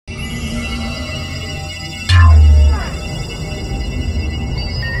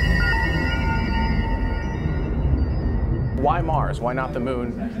why Mars? Why not the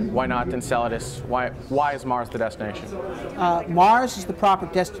Moon? Why not Enceladus? Why is Mars the destination? Mars is the proper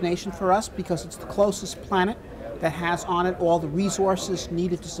destination for us because it's the closest planet that has on it all the resources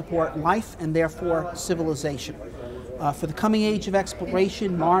needed to support life and therefore civilization. For the coming age of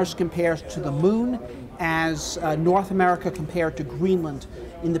exploration, Mars compares to the Moon as North America compared to Greenland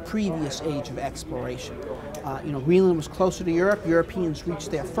in the previous age of exploration. Greenland was closer to Europe. Europeans reached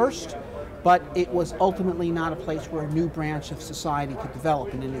there first, but it was ultimately not a place where a new branch of society could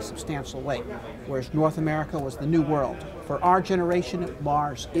develop in any substantial way, whereas North America was the new world. For our generation,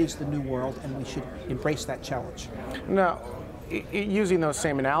 Mars is the new world, and we should embrace that challenge. Now, using those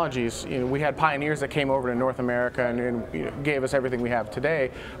same analogies, we had pioneers that came over to North America and gave us everything we have today,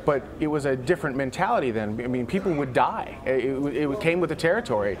 but it was a different mentality then. I mean, people would die. It came with the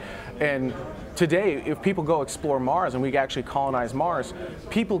territory. And today, if people go explore Mars and we actually colonize Mars,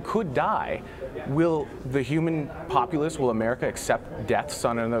 people could die. Will the human populace, will America accept deaths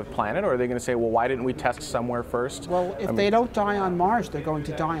on another planet, or are they going to say, well, why didn't we test somewhere first? Well, if they don't die on Mars, they're going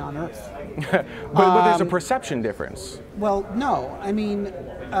to die on Earth. but there's a perception difference. Well, no. I mean,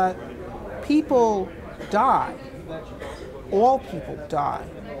 people die. All people die.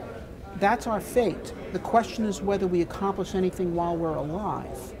 That's our fate. The question is whether we accomplish anything while we're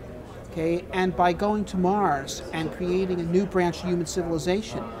alive. Okay? And by going to Mars and creating a new branch of human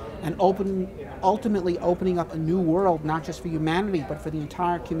civilization and ultimately opening up a new world, not just for humanity, but for the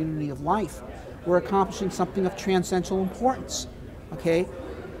entire community of life, we're accomplishing something of transcendental importance. Okay?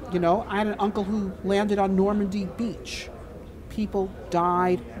 I had an uncle who landed on Normandy Beach. People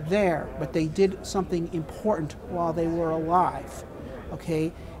died there, but they did something important while they were alive.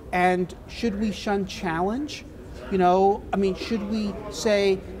 Okay? And should we shun challenge? Should we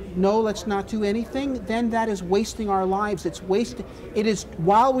say, no, let's not do anything? Then that is wasting our lives. It is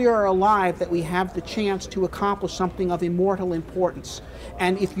while we are alive that we have the chance to accomplish something of immortal importance.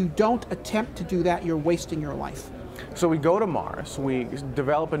 And if you don't attempt to do that, you're wasting your life. So we go to Mars, we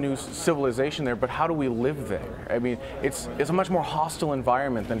develop a new civilization there, but how do we live there? I mean, it's a much more hostile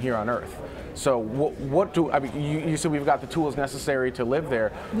environment than here on Earth. So you said we've got the tools necessary to live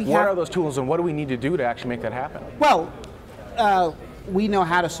there. What are those tools, and what do we need to do to actually make that happen? Well, we know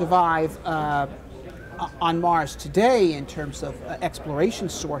how to survive on Mars today in terms of exploration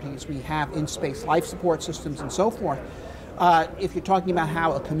sorties. We have in-space life support systems and so forth. If you're talking about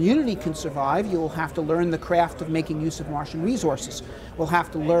how a community can survive, you'll have to learn the craft of making use of Martian resources. We'll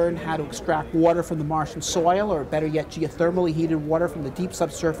have to learn how to extract water from the Martian soil, or better yet, geothermally heated water from the deep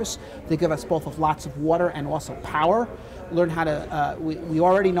subsurface to give us both lots of water and also power. Learn how to, we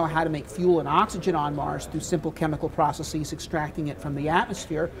already know how to make fuel and oxygen on Mars through simple chemical processes, extracting it from the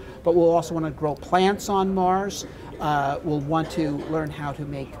atmosphere, but we'll also want to grow plants on Mars. We'll want to learn how to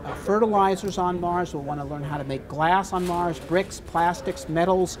make fertilizers on Mars. We'll want to learn how to make glass on Mars, bricks, plastics,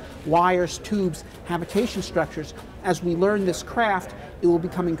 metals, wires, tubes, habitation structures. As we learn this craft, it will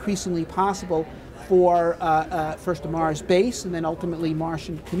become increasingly possible for first a Mars base and then ultimately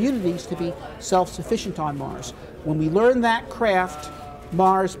Martian communities to be self-sufficient on Mars. When we learn that craft,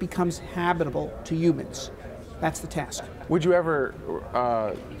 Mars becomes habitable to humans. That's the task. Would you ever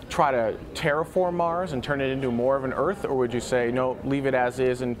try to terraform Mars and turn it into more of an Earth, or would you say, no, leave it as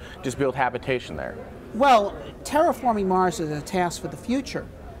is and just build habitation there? Well, terraforming Mars is a task for the future.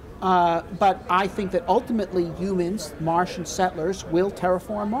 But I think that ultimately humans, Martian settlers, will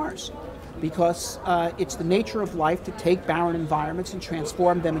terraform Mars, because it's the nature of life to take barren environments and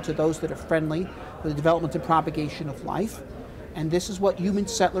transform them into those that are friendly for the development and propagation of life. And this is what human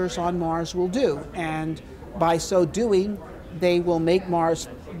settlers on Mars will do. And by so doing, they will make Mars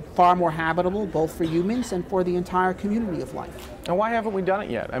far more habitable, both for humans and for the entire community of life. And why haven't we done it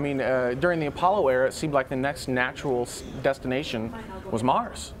yet? I mean, during the Apollo era, it seemed like the next natural destination was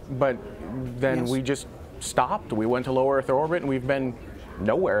Mars. But then we just stopped. We went to low Earth orbit, and we've been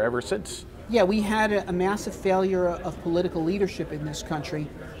nowhere ever since. Yeah, we had a massive failure of political leadership in this country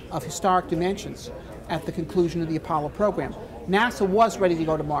of historic dimensions at the conclusion of the Apollo program. NASA was ready to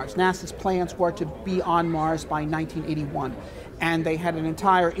go to Mars. NASA's plans were to be on Mars by 1981. And they had an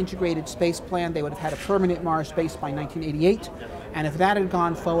entire integrated space plan. They would have had a permanent Mars base by 1988. And if that had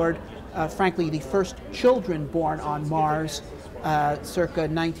gone forward, frankly, the first children born on Mars, circa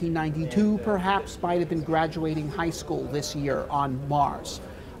 1992 perhaps, might have been graduating high school this year on Mars.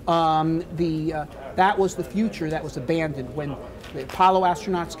 That was the future that was abandoned when the Apollo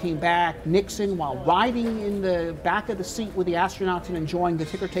astronauts came back. Nixon, while riding in the back of the seat with the astronauts and enjoying the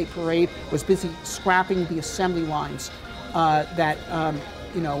ticker tape parade, was busy scrapping the assembly lines that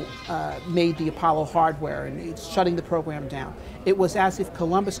made the Apollo hardware, and it's shutting the program down. It was as if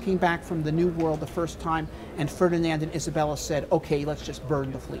Columbus came back from the New World the first time, and Ferdinand and Isabella said, "Okay, let's just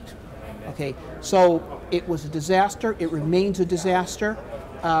burn the fleet." Okay, so it was a disaster. It remains a disaster.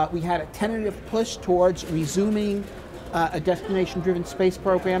 We had a tentative push towards resuming a destination-driven space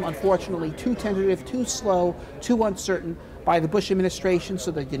program. Unfortunately, too tentative, too slow, too uncertain by the Bush administration, so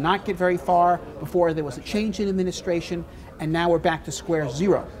they did not get very far before there was a change in administration, and now we're back to square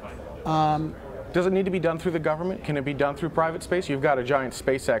zero. Does it need to be done through the government? Can it be done through private space? You've got a giant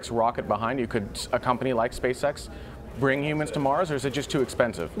SpaceX rocket behind you. Could a company like SpaceX bring humans to Mars, or is it just too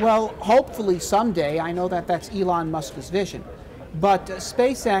expensive? Well, hopefully someday. I know that that's Elon Musk's vision. But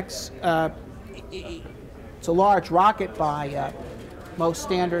SpaceX, it's a large rocket by most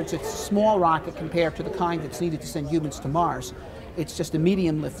standards. It's a small rocket compared to the kind that's needed to send humans to Mars. It's just a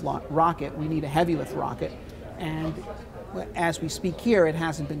medium lift rocket. We need a heavy lift rocket. And as we speak here, it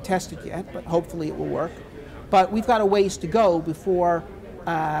hasn't been tested yet, but hopefully it will work. But we've got a ways to go before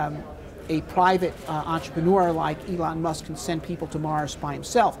a private entrepreneur like Elon Musk can send people to Mars by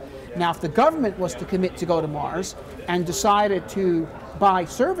himself. Now, if the government was to commit to go to Mars and decided to buy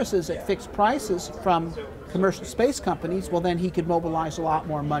services at fixed prices from commercial space companies, well, then he could mobilize a lot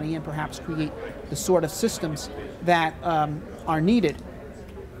more money and perhaps create the sort of systems that are needed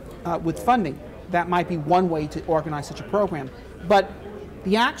with funding. That might be one way to organize such a program. But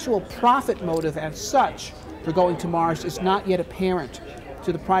the actual profit motive as such for going to Mars is not yet apparent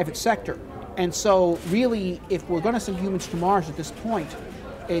to the private sector. And so really, if we're going to send humans to Mars at this point,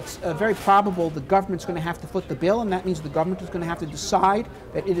 it's very probable the government's going to have to foot the bill, and that means the government is going to have to decide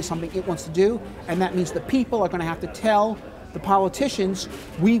that it is something it wants to do, and that means the people are going to have to tell the politicians,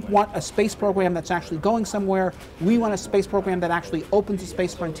 we want a space program that's actually going somewhere, we want a space program that actually opens a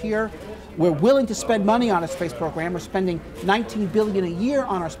space frontier, we're willing to spend money on a space program, we're spending $19 billion a year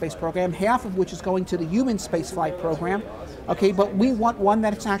on our space program, half of which is going to the human spaceflight program, okay, but we want one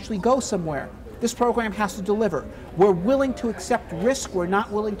that actually goes somewhere. This program has to deliver. We're willing to accept risk, we're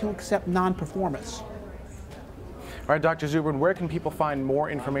not willing to accept non-performance. All right, Dr. Zubrin, where can people find more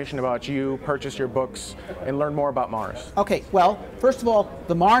information about you, purchase your books, and learn more about Mars? Okay, well, first of all,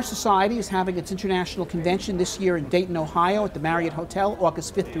 the Mars Society is having its international convention this year in Dayton, Ohio at the Marriott Hotel,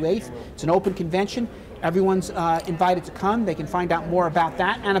 August 5th through 8th. It's an open convention. Everyone's invited to come. They can find out more about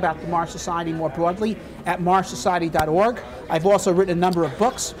that and about the Mars Society more broadly at marssociety.org. I've also written a number of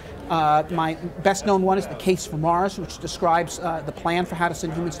books. My best known one is The Case for Mars, which describes the plan for how to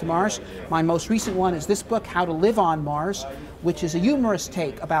send humans to Mars. My most recent one is this book, How to Live on Mars, which is a humorous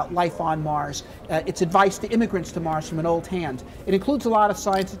take about life on Mars. It's advice to immigrants to Mars from an old hand. It includes a lot of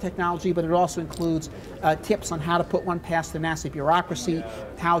science and technology, but it also includes tips on how to put one past the NASA bureaucracy,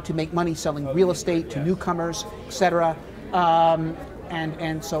 how to make money selling real estate to newcomers, etc.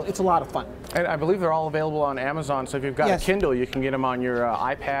 And so it's a lot of fun. And I believe they're all available on Amazon, so if you've got a Kindle, you can get them on your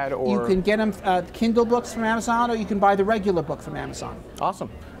iPad or... You can get them Kindle books from Amazon, or you can buy the regular book from Amazon. Awesome.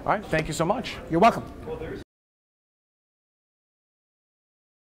 All right, thank you so much. You're welcome.